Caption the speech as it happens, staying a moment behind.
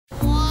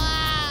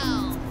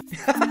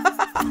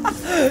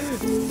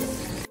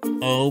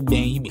Oh,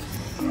 baby.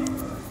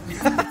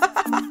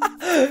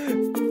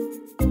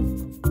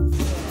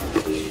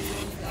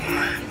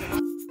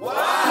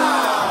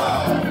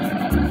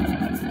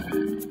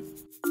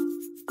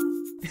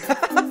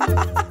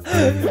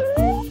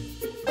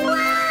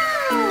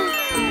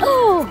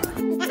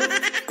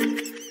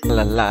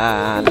 La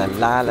la la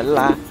la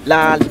la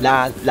la la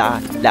la la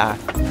la.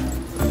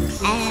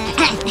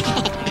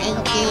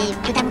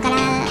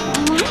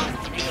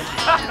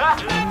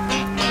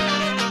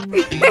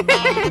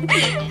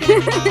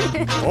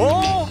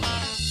 Oh.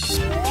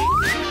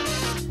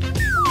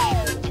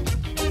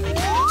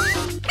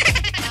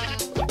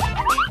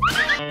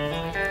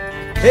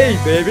 Hey,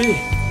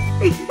 baby.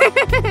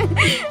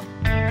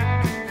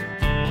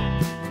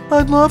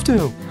 I'd love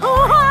to.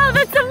 Oh,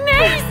 that's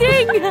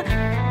amazing!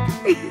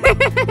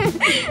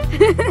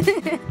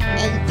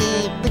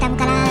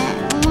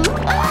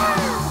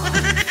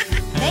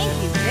 Thank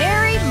you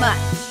very much.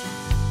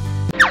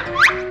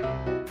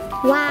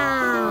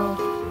 Wow.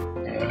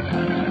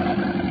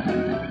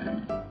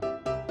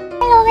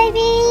 Hello,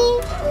 baby.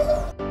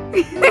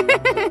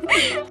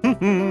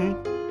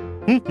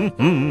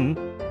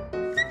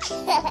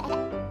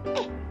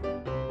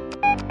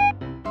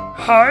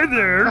 Hi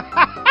there.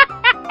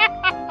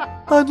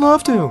 I'd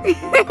love to.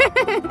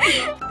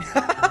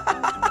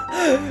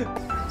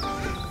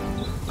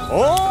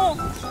 Oh.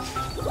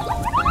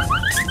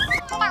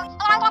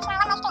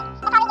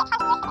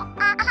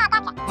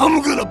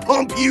 I'm gonna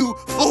pump you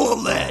full of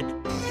lead.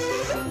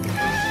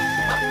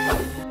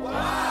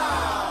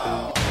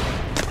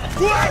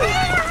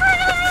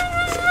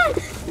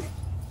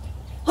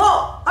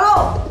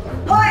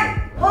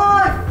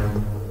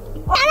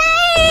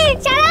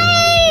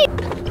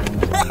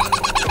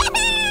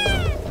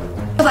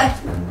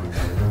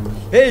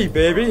 Hey,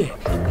 baby.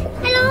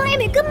 Hello, em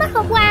bị cướp mất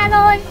hộp quà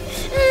rồi.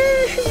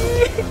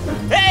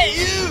 Hey,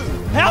 you!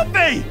 Help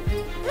me!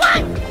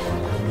 What?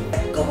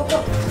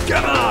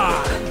 Come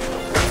on!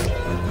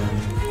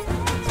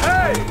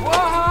 Hey,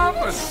 what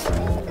happened?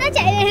 Nó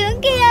chạy về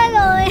hướng kia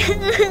rồi.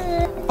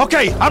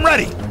 Okay, I'm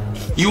ready.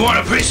 You want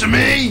a piece of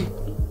me?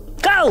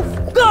 Go!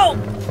 Go!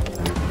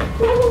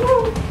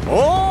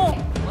 Oh!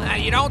 Well,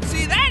 you don't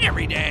see that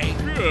every day.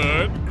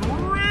 Good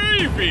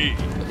gravy!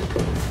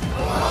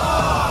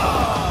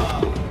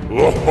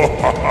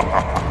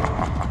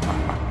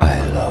 I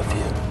love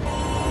you.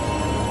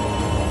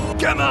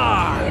 Come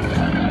on!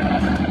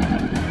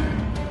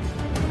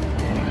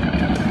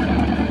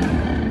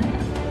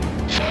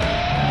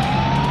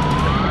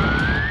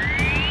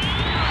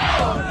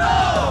 Oh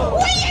no!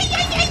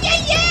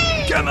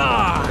 Come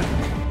on!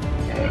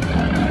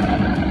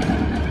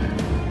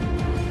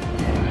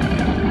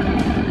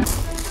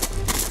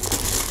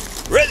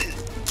 Ready,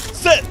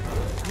 set,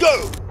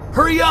 go!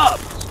 Hurry up!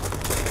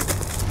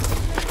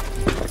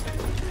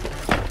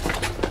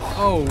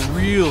 Oh,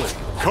 really?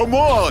 Come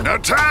on,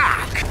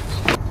 attack!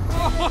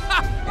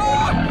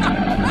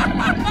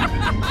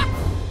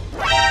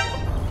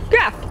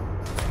 Graph.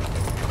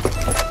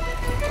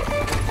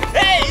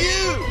 Hey,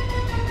 you!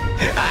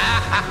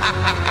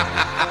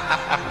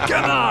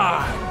 Come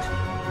on!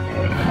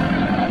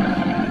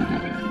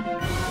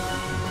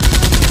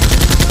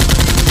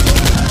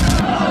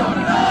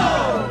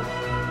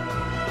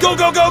 Go,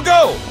 go, go,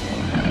 go!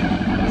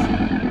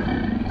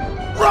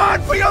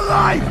 Run for your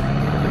life!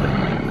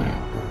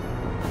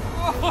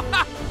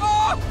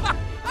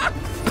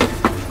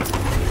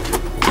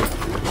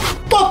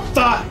 What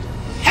the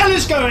hell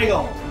is going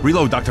on?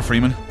 Reload, Dr.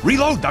 Freeman.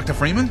 Reload, Dr.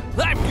 Freeman.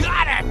 I've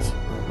got it!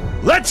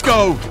 Let's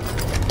go!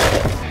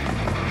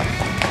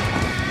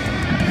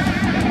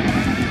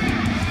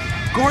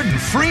 Gordon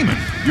Freeman,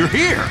 you're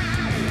here!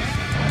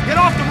 Get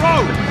off the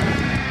road!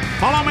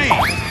 Follow me!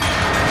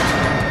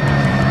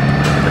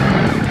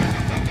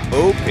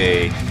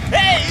 Okay.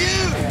 Hey,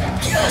 you!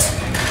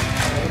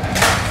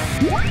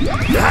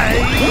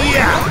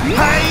 Hi-ya!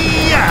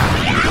 Hi-ya!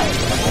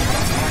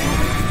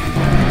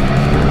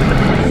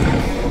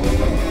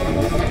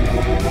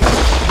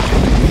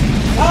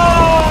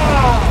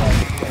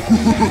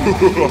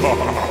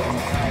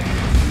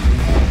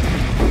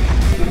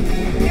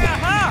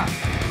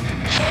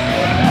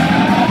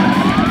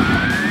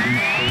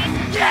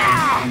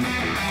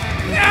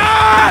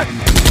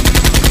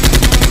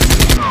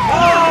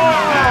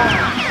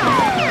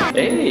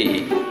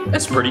 Hey,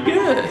 that's pretty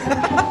good.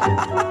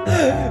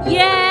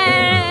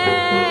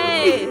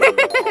 Yay!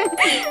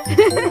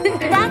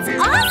 That's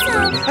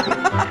awesome!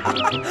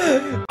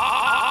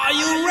 Are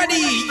you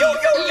ready? Yo,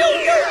 yo, yo,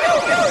 yo, yo,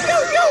 yo, yo,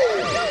 yo!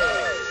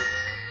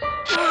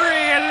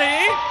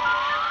 Really?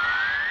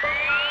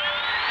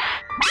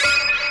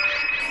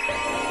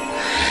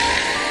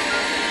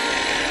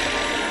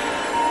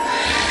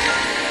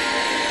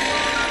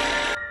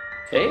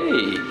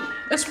 Hey,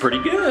 that's pretty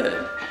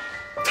good.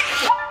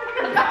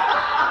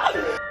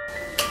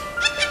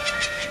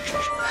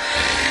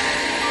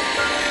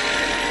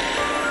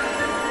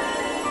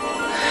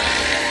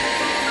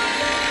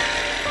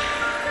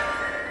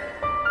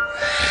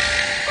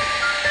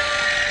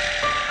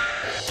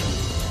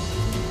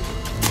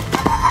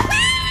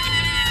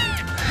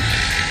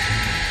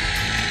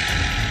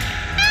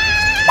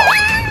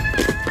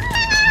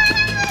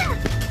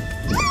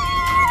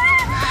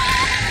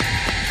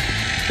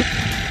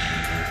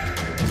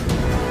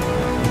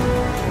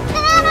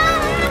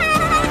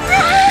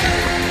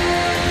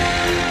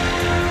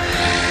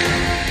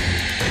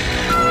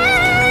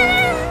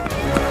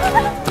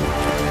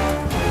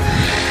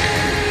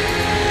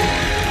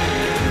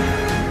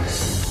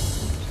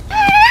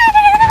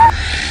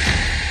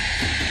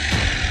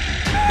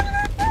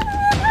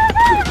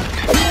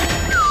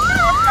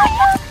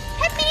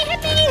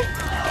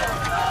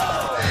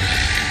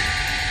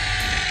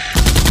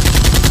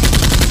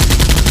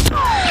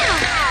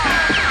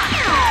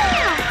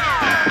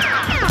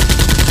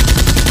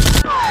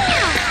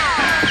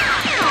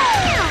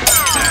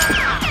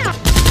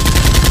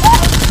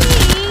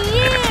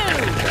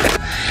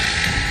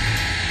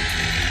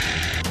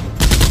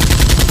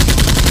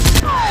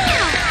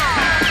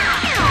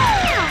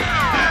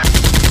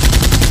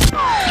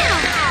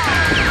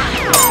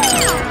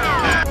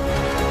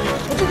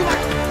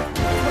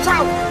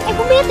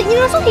 như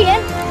nó xuất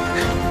hiện.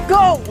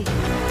 Go!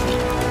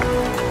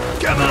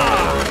 Come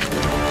on!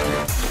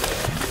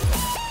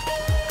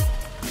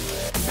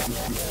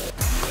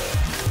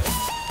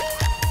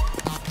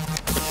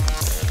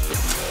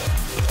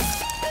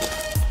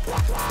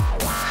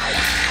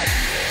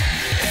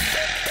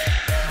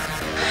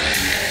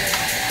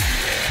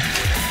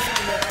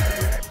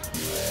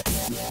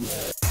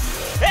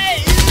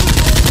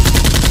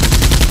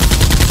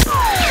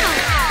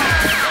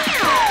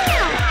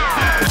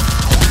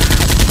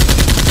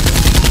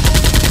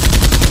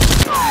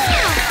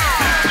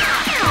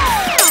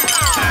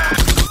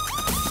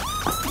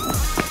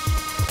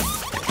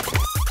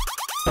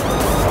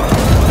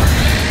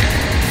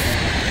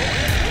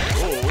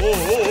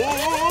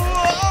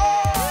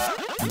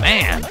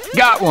 Man,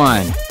 got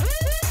one.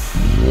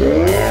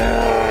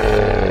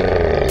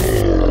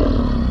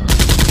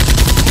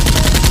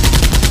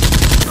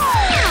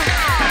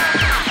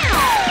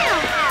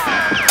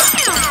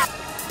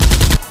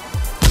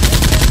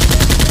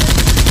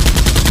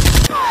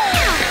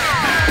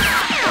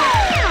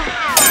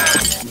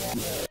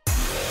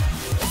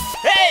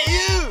 Hey,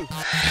 you!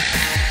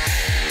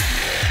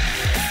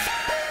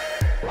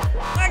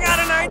 I got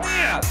an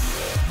idea!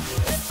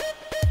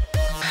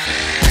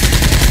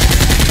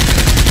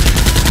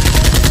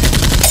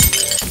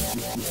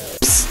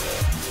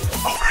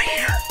 Over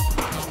here.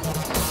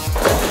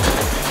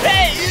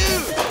 Hey, you!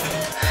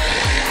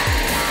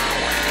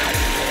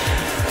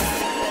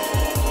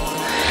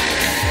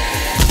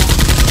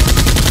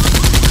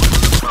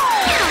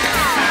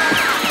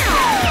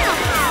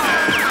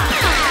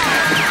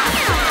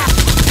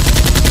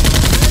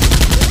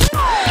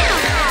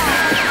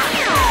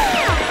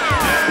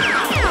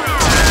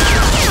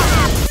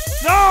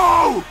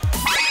 No!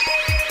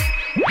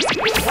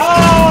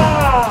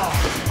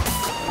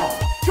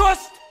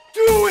 Just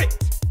do it!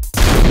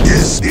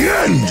 Is the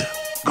end.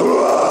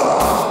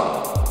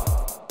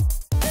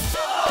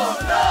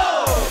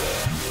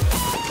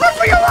 Run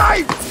for your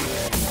life!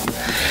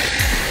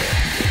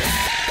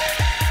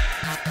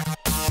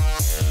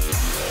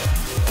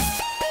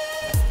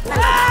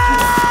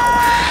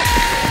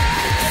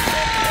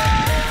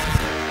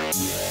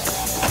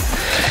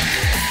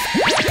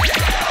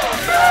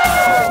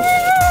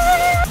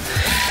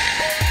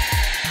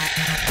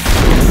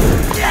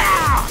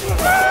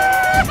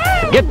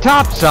 Get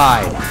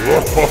topside.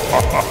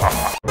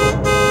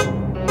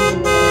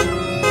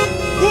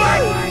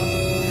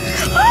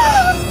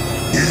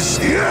 Is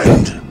the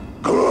end.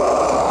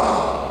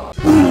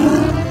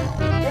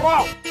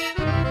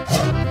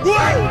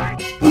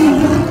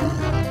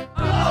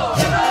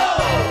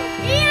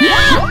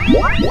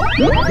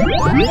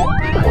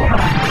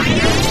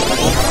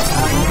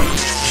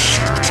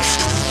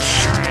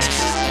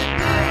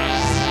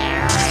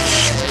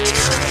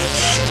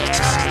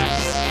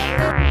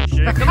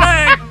 Shake a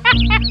leg!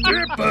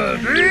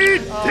 Tippity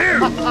doo!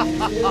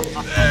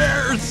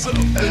 There's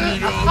something you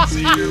don't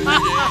see every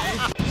day.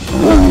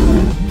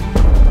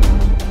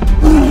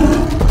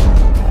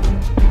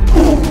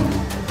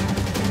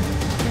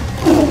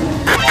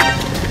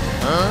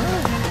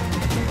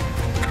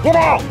 Get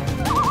out!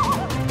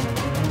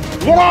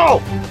 Get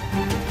out!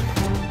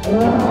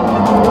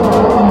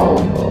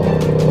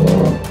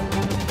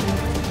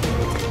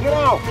 Get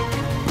out!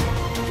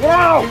 Get out! Get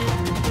out!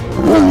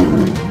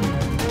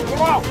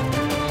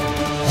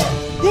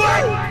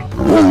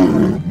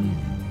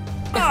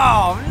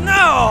 Oh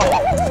no!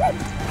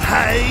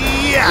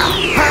 Hi-ya!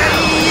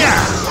 Hi-ya!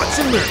 What's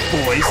in there,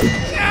 boys?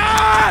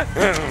 Ah!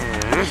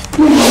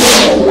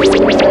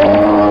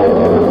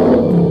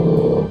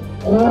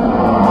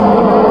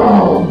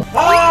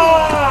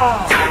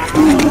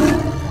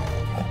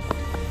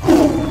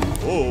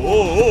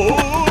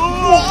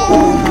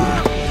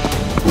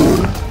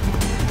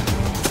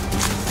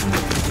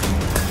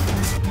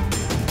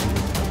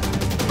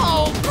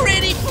 Oh,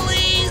 pretty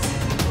please.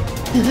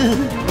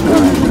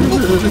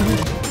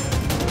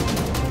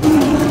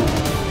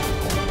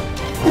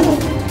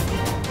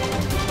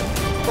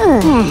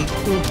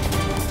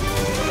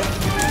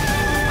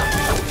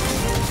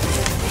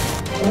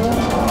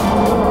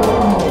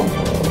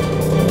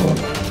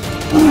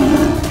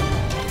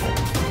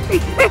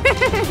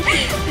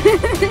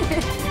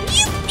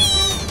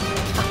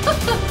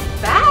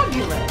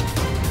 Fabulous!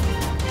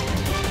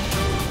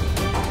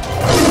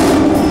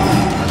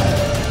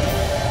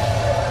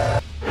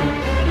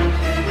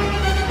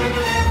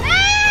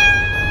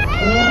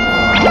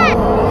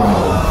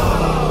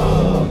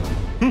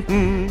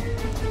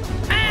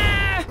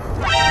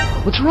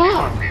 What's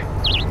wrong?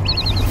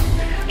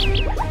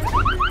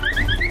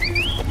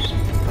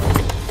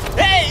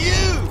 Hey,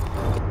 you!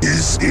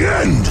 Is the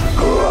end.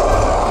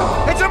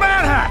 It's a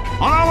man hack!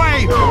 On our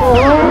way!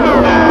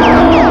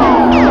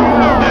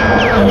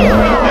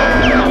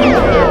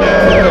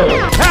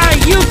 Hey,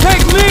 you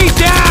take me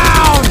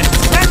down!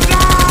 Heads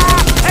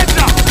up! Heads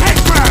up! Head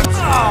grabs!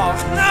 Oh,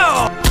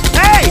 no!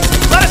 Hey!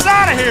 Let us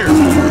out of here!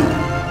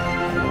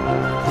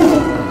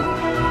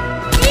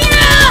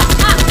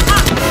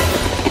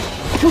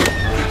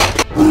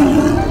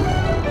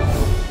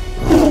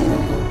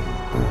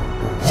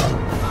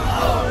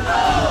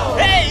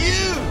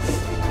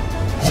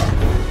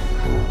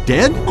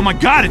 Dead? Oh my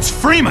God, it's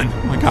Freeman!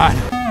 Oh my God.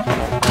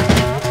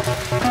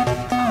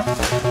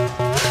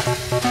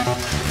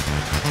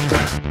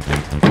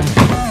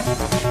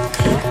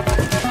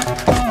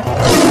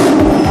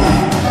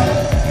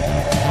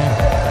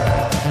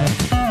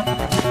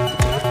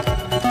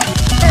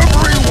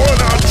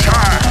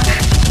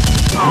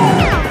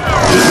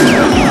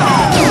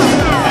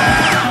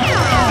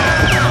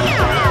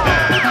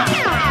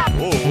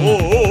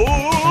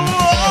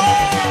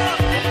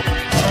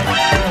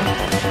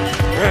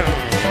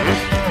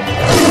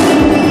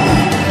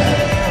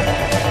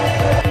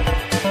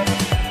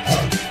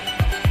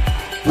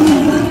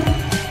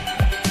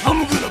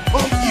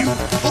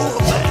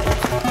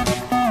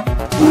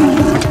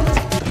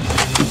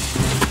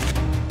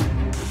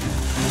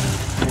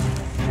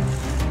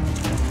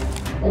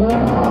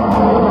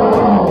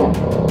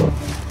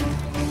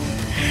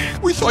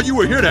 We thought you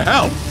were here to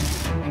help.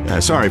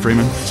 Sorry,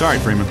 Freeman. Sorry,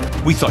 Freeman.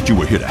 We thought you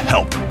were here to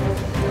help.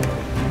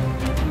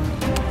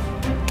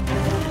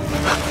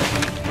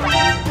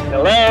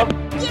 Hello?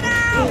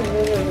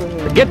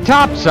 Get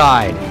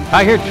topside.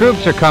 I hear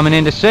troops are coming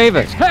in to save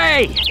us.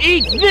 Hey,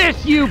 eat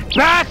this, you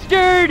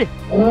bastard!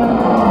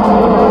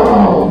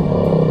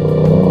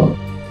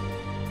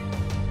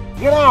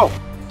 Get out!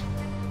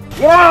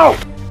 Get out!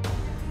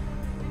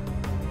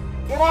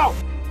 Get out!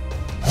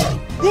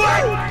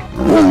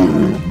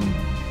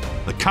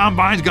 The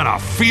Combine's gonna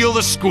feel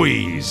the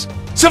squeeze.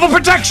 Civil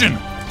protection!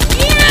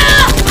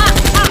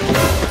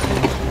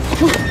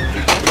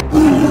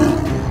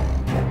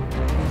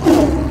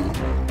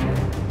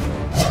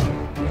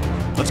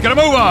 Let's get a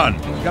move on.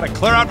 We gotta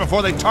clear out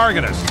before they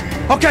target us.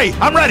 Okay,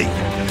 I'm ready.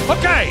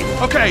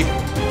 Okay.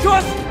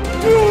 Just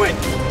do it!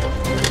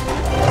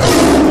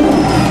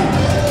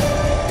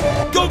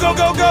 Go, go,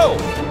 go, go!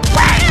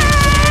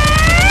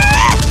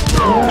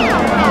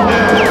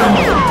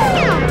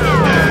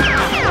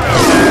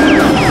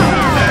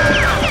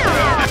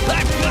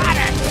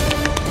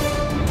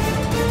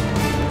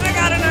 I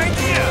got an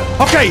idea!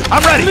 Okay,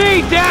 I'm ready!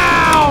 Me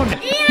down!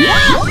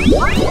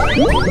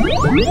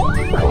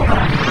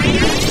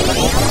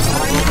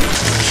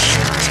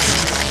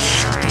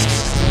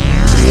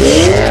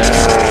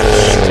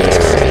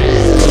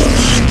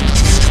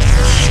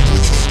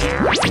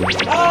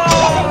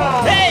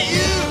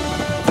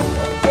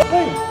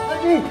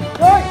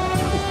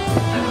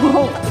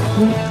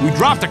 We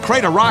dropped a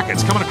crate of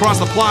rockets coming across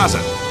the plaza.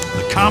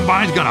 The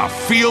Combine's gonna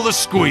feel the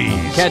squeeze.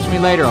 Catch me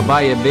later, I'll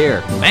buy you a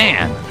beer.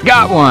 Man,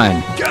 got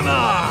one! Come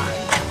on!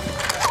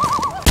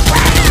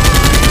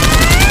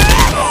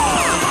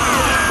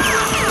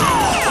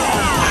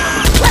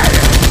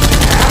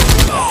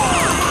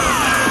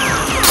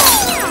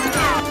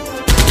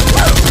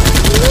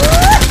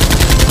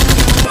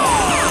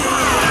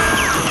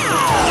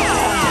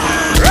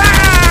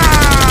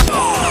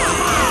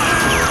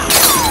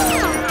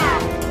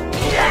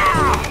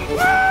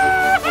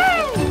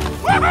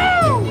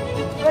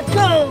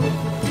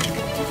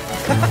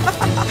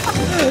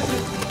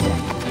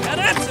 Now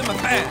that's in my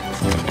pants!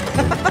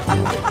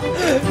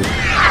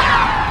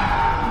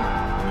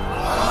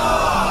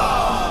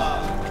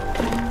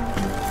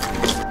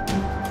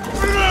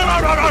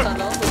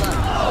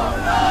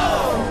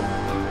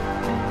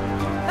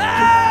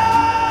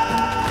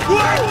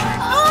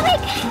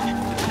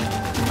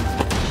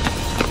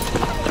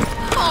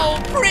 Oh,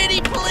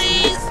 pretty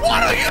please!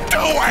 What are you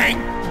doing?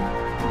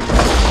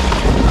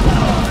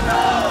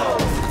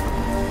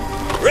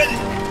 Ready,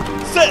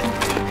 set,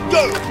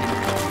 go!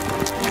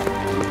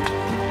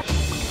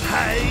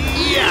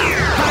 Hi-ya!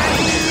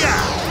 Hi-ya!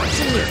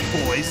 Some lift,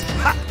 boys.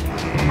 Ha!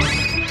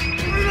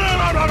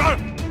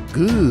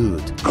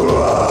 Good.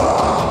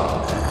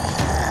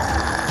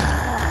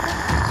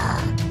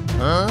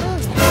 Huh?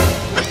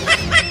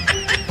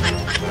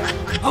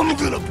 I'm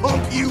gonna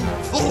pump you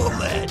full of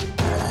lead.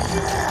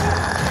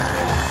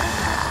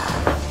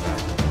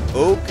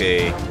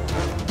 Okay.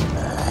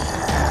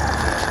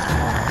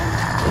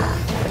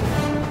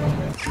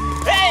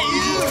 Hey, you!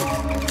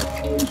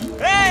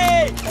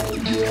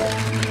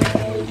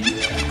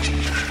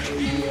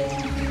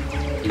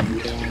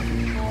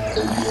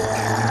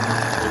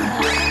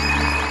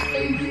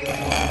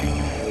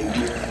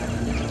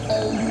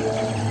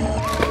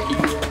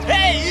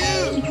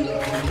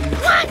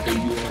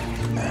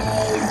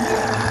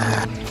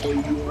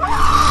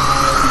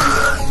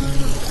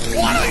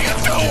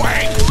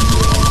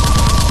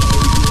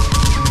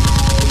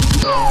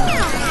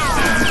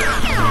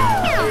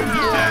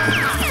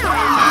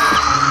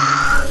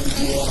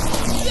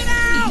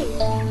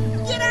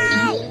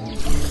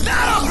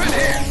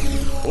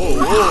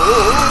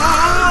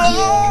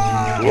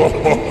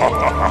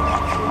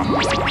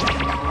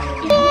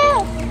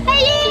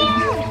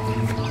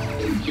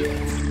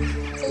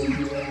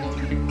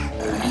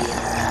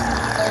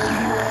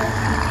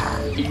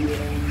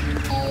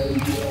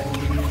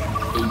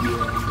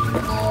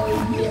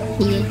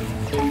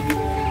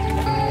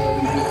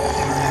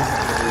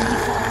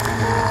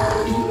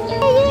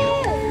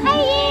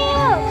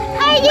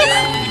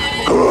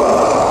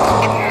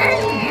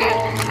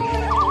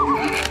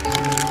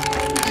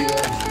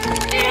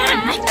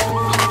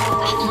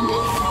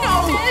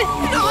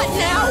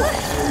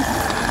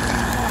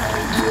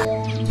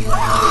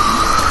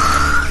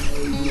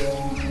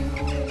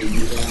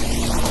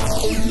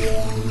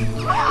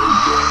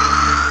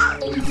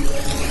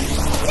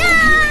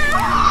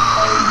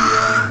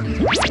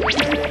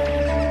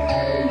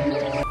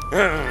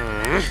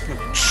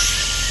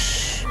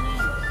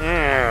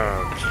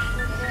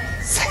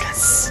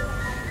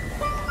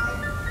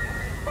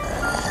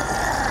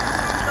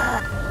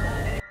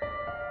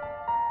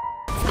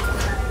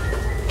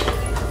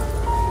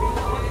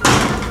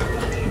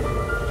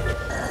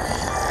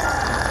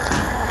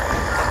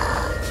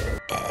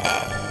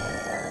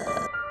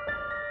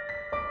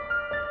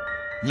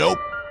 Nope.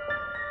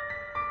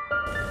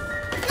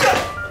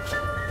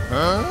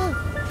 Huh?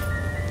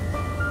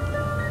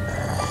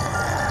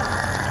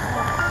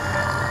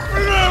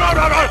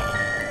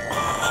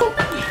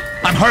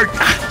 I'm hurt.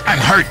 I'm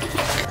hurt.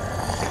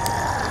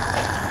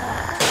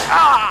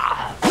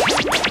 Ah!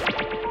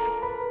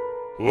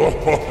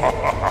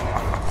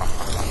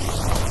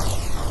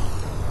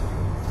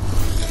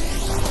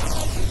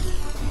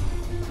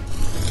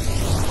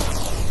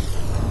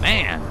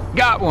 Man,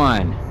 got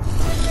one.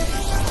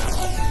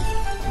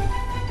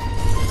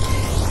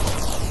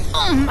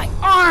 Oh, my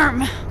arm!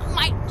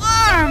 My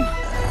arm!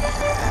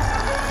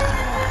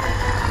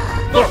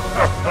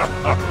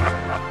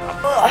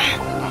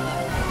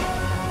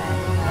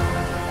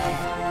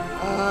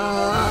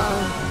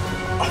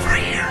 Over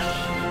here.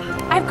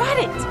 I've got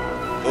it!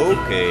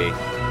 Okay.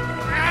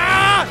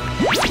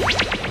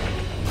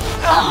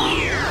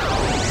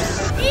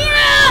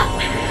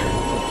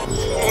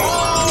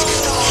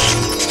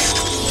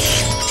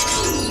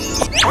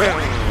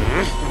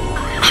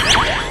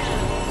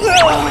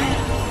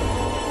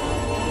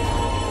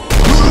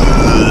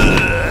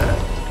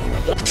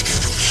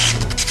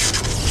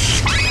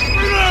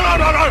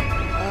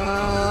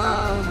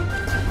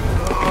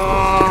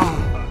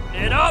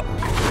 Get up!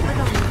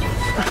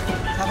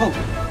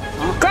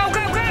 Go,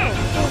 go, go!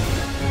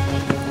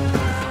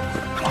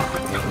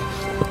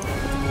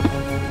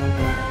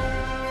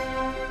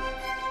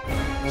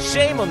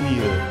 Shame on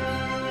you.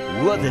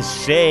 What a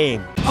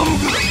shame. I'm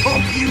gonna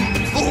help you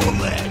pull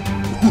that.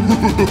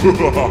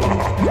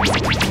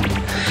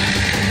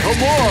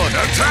 Come on,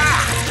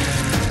 attack!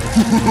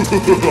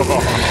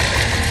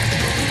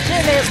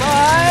 Jimmy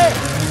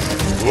boy!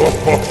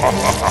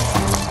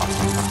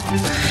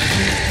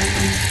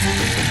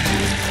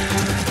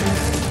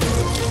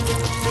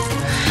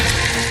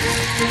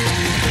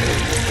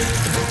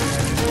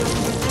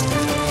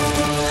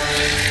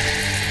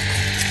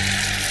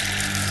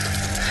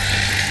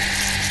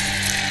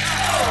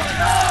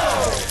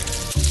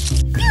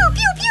 Pew,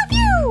 pew, pew,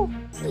 pew!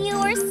 You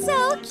are so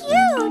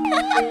cute!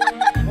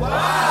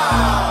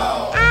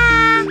 Wow!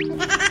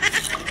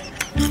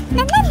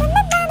 Na, na, na,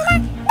 na, na, na,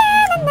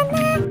 na, na,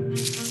 na.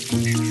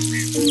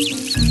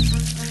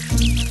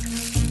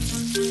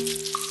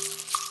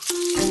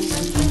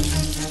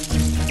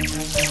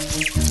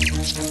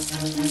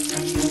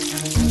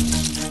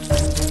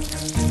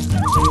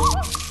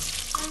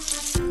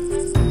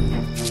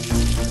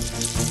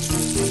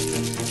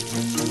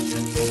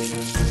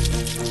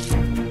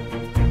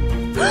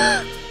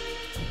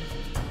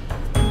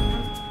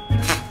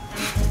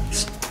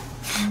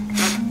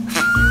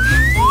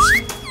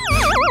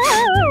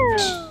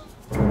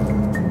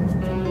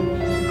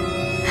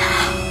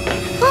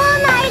 Oh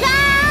my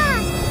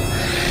god!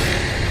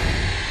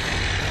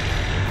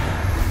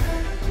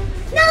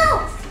 No!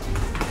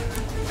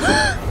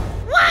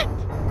 What?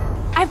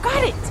 I've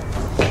got it!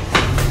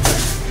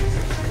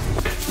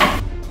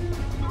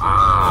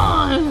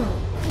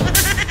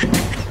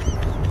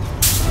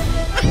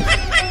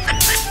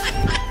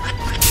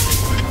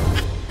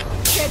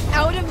 Get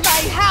out of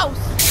my house!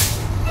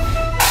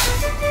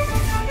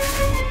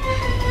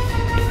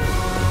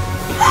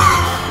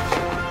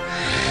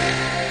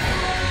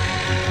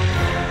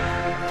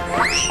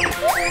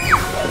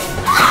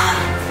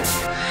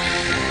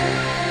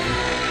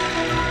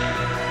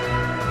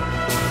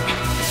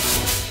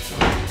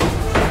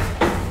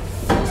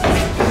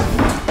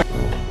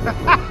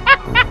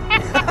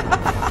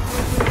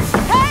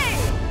 Hey!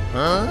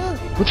 Huh?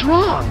 What's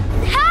wrong?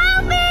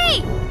 Help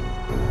me!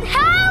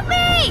 Help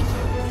me!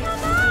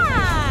 Come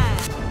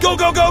on! Go,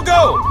 go, go,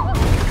 go!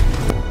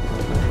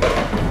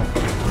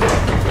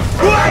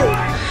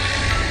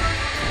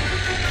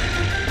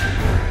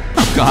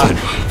 Oh, God.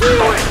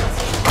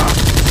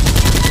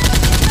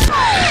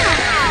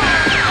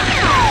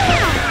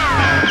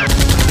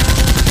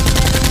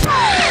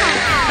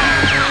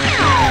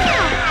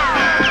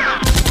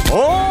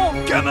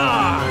 Oh! Come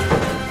on!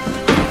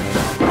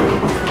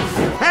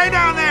 Hey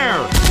down there!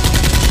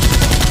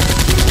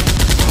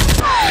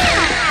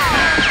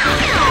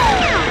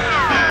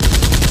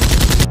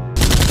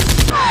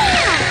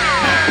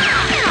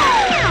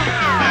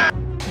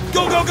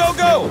 Go, go, go,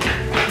 go!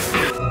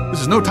 This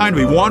is no time to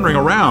be wandering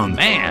around.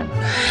 Man.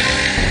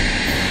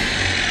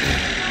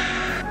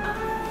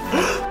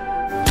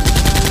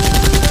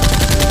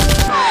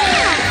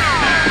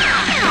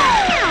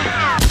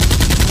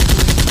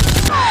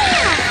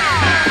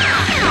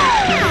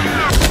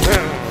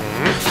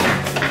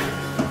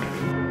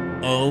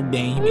 Oh,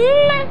 baby.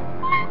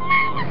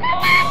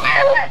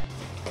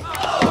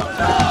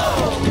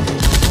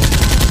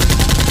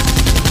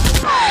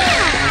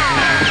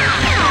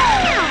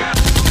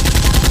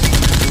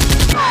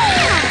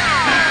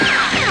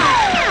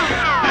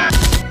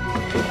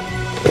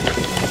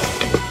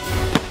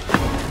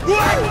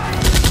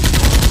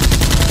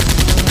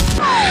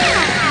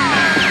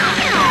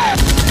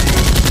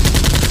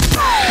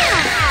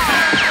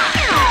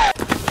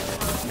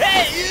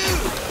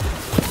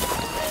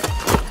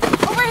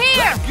 Over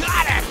here!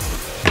 Got it!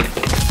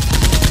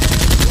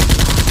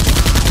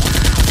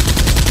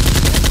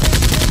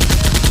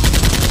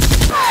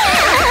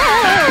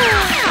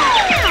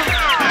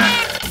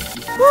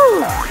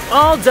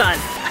 all done.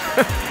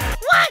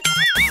 What?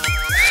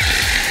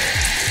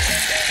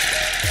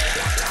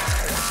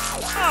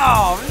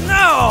 Oh,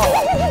 no!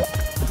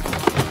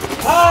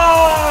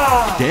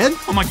 Dead?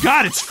 Oh my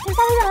God, it's...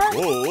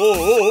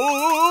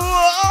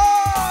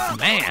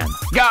 Man,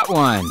 got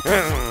one.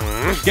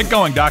 Get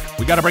going, Doc.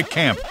 We gotta break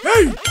camp.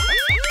 Hey!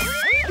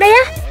 Maya?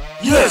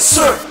 Yes,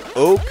 sir.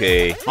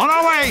 Okay. On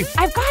our way!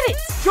 I've got it!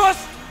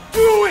 Just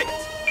do it!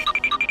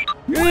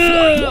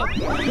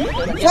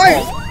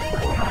 Incoming!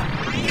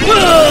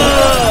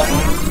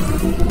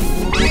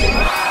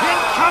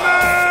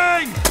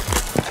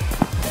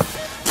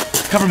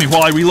 Cover me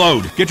while I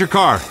reload. Get your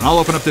car, and I'll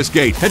open up this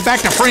gate. Head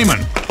back to Freeman.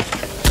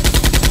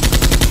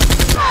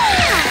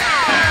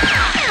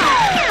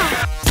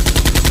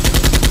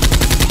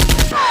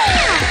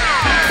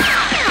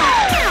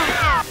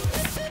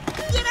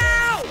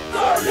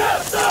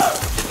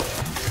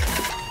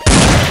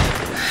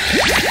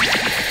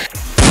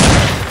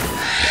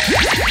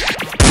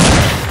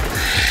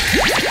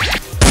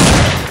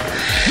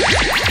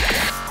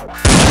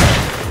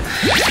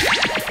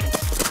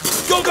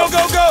 Go, go,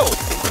 go, go!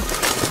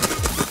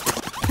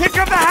 Here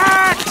come the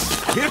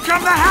hacks! Here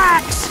come the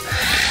hacks!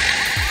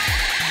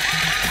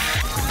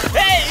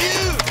 Hey,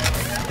 you!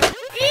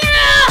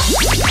 Yeah!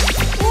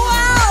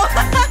 Wow!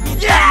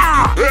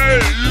 Yeah!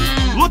 Hey!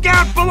 Look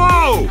out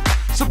below!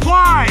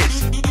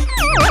 Supplies!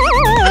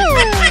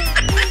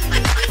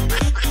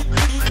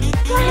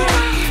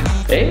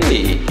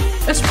 Hey,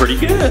 that's pretty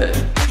good.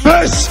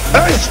 This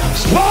is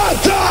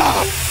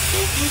Sparta!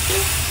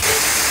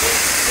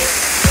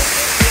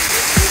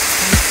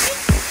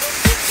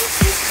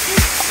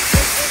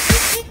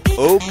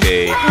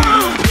 Okay.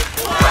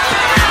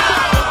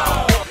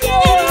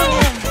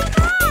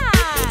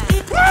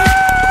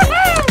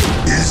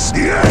 Is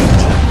the end.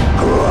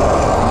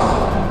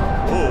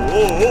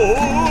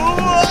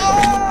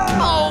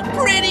 Oh,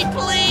 pretty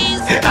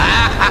please!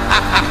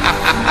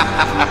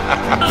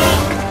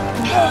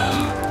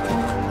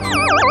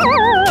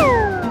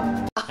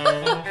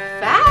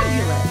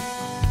 Fabulous!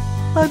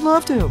 I'd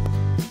love to.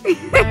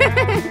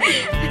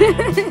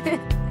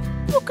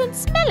 You can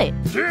smell it.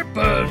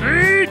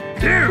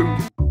 Tippity-doo!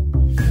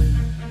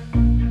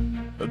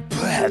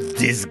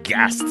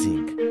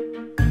 Disgusting.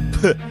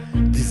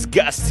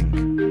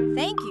 Disgusting.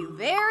 Thank you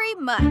very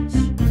much.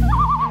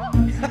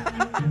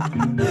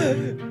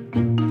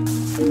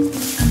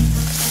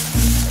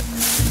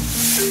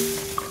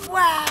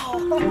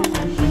 Wow.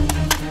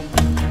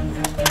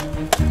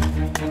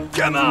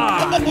 Come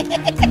on!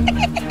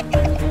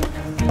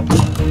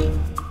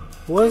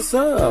 What's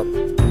up?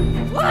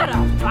 What a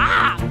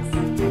box!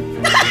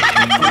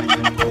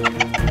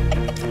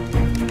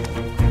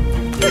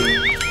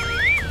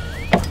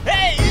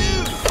 Hey,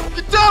 you!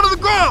 Get down to the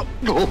ground!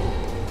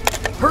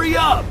 Hurry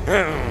up!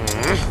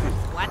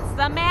 What's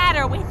the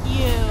matter with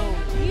you?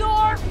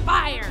 You're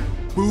fired.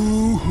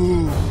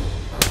 Boo-hoo.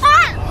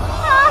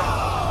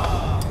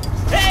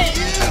 Hey,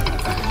 you!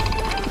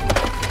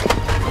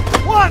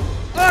 What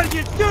are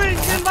you doing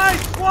in my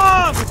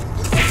swamp?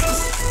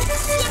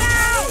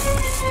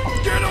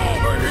 Get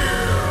over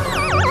here!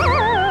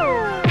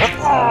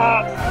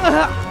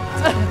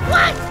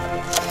 What?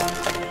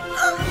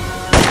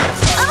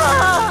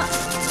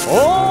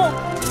 Oh!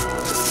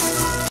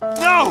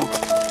 No!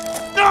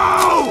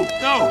 No!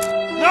 No!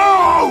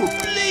 No!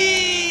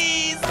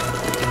 Please! Oh,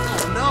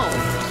 no.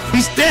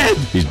 He's dead!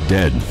 He's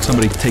dead.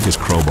 Somebody take his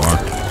crowbar.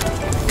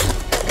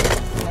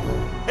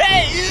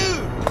 Hey,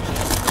 you!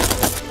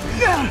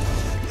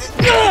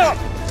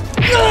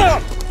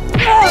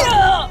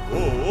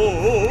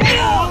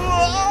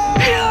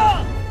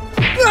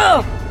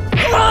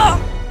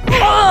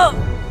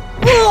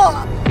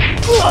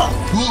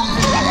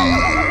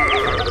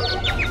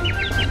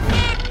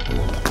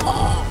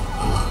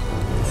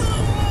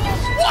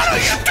 What are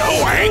you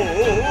doing?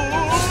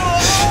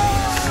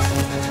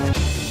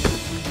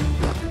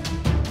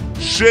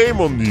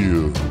 Shame on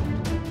you.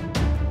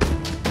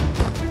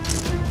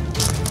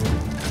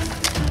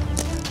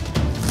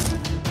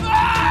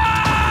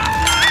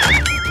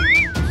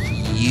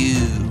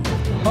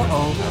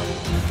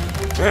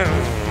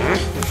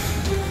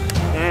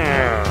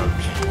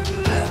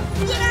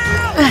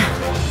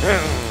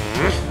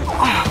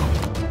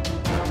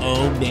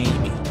 Oh,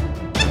 baby.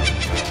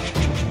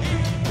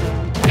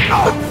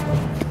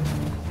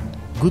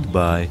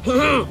 Goodbye.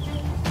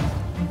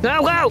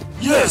 Now,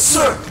 Yes,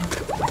 sir.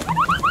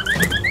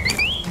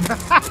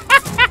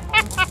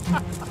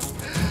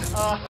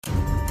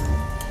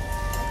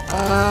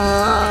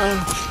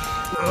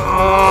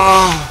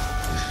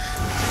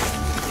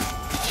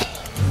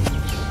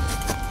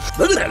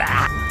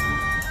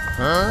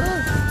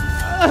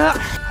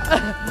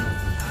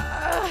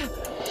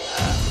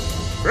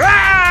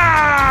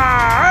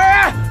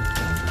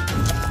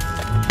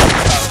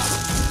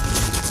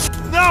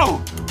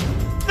 No!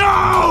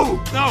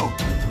 No! No!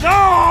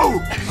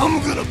 No!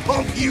 I'm gonna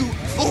pump you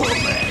full of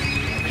lead.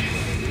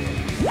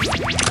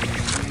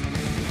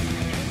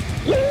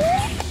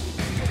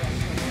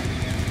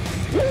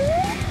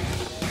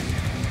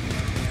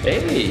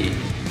 Hey,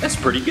 that's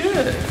pretty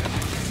good.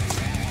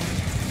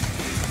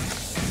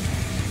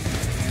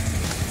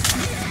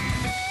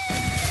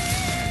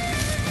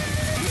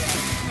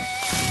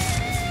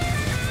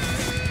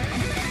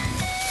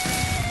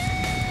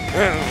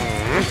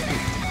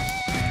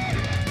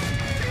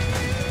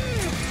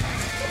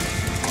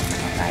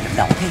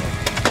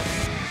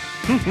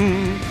 Get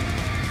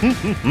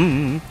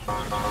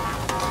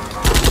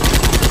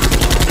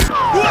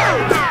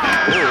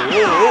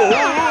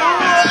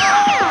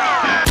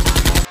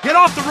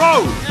off the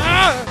road!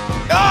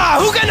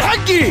 Who can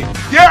huggy?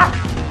 Yeah!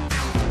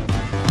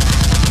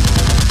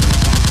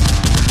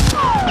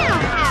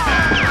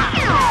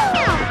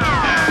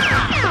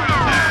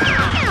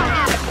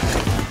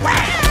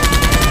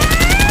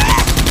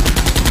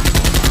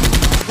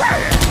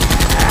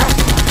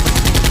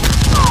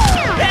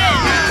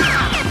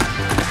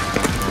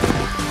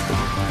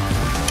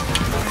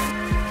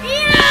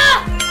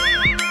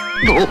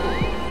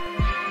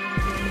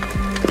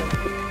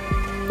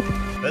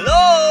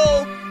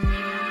 Hello?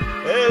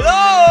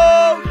 Hello?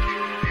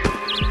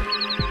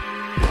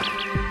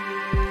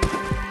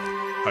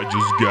 I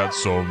just got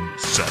some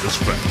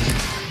satisfaction.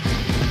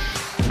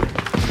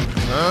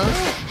 Huh?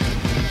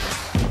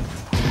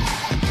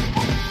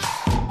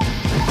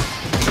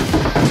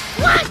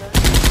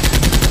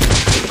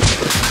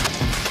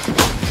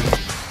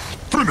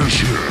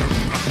 Finish him.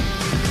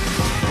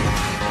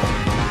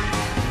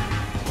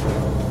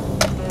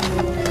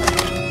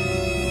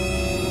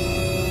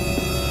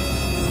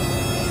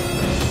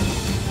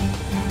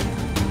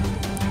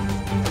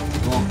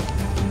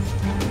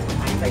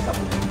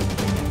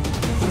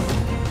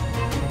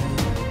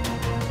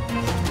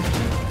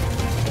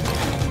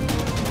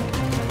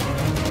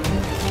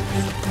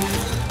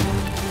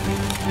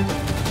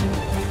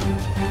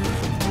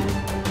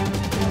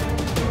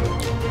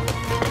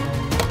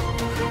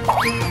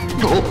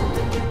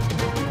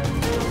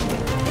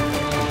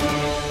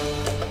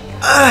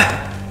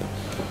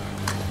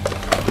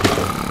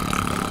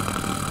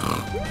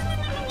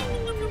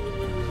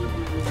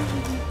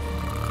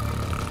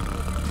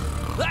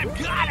 I've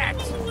got it!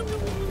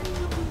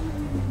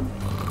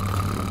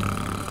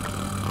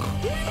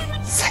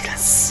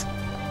 Silence.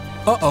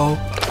 Uh-oh.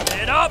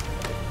 Get up!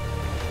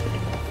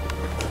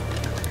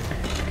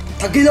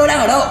 Thằng kia đang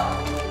ở đâu?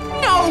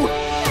 No,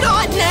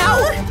 not now.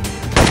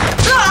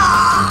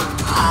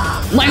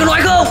 Mày có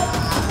nói không?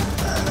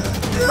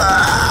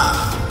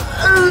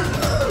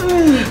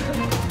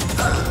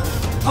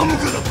 I'm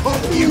gonna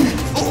pump you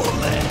full of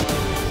that.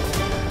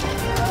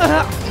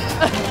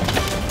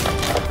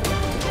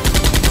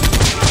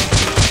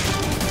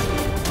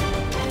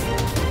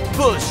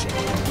 Bullshit.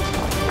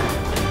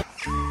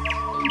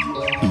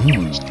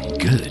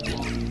 Good.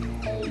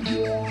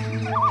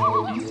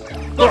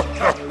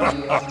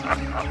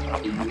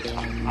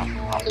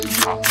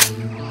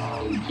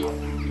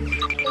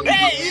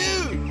 Hey, you!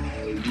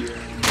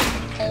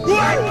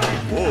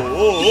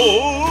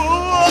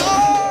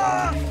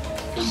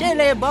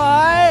 Silly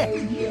boy.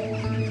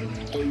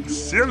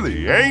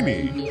 Silly, ain't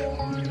he?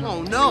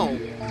 Oh no.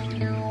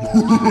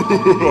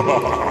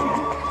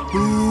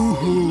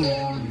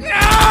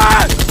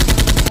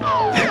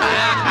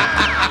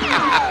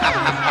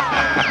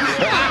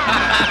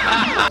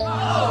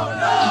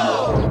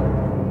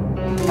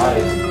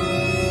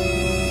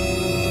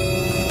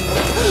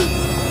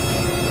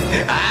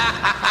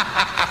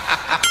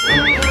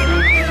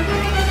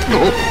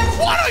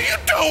 What are you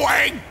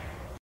doing?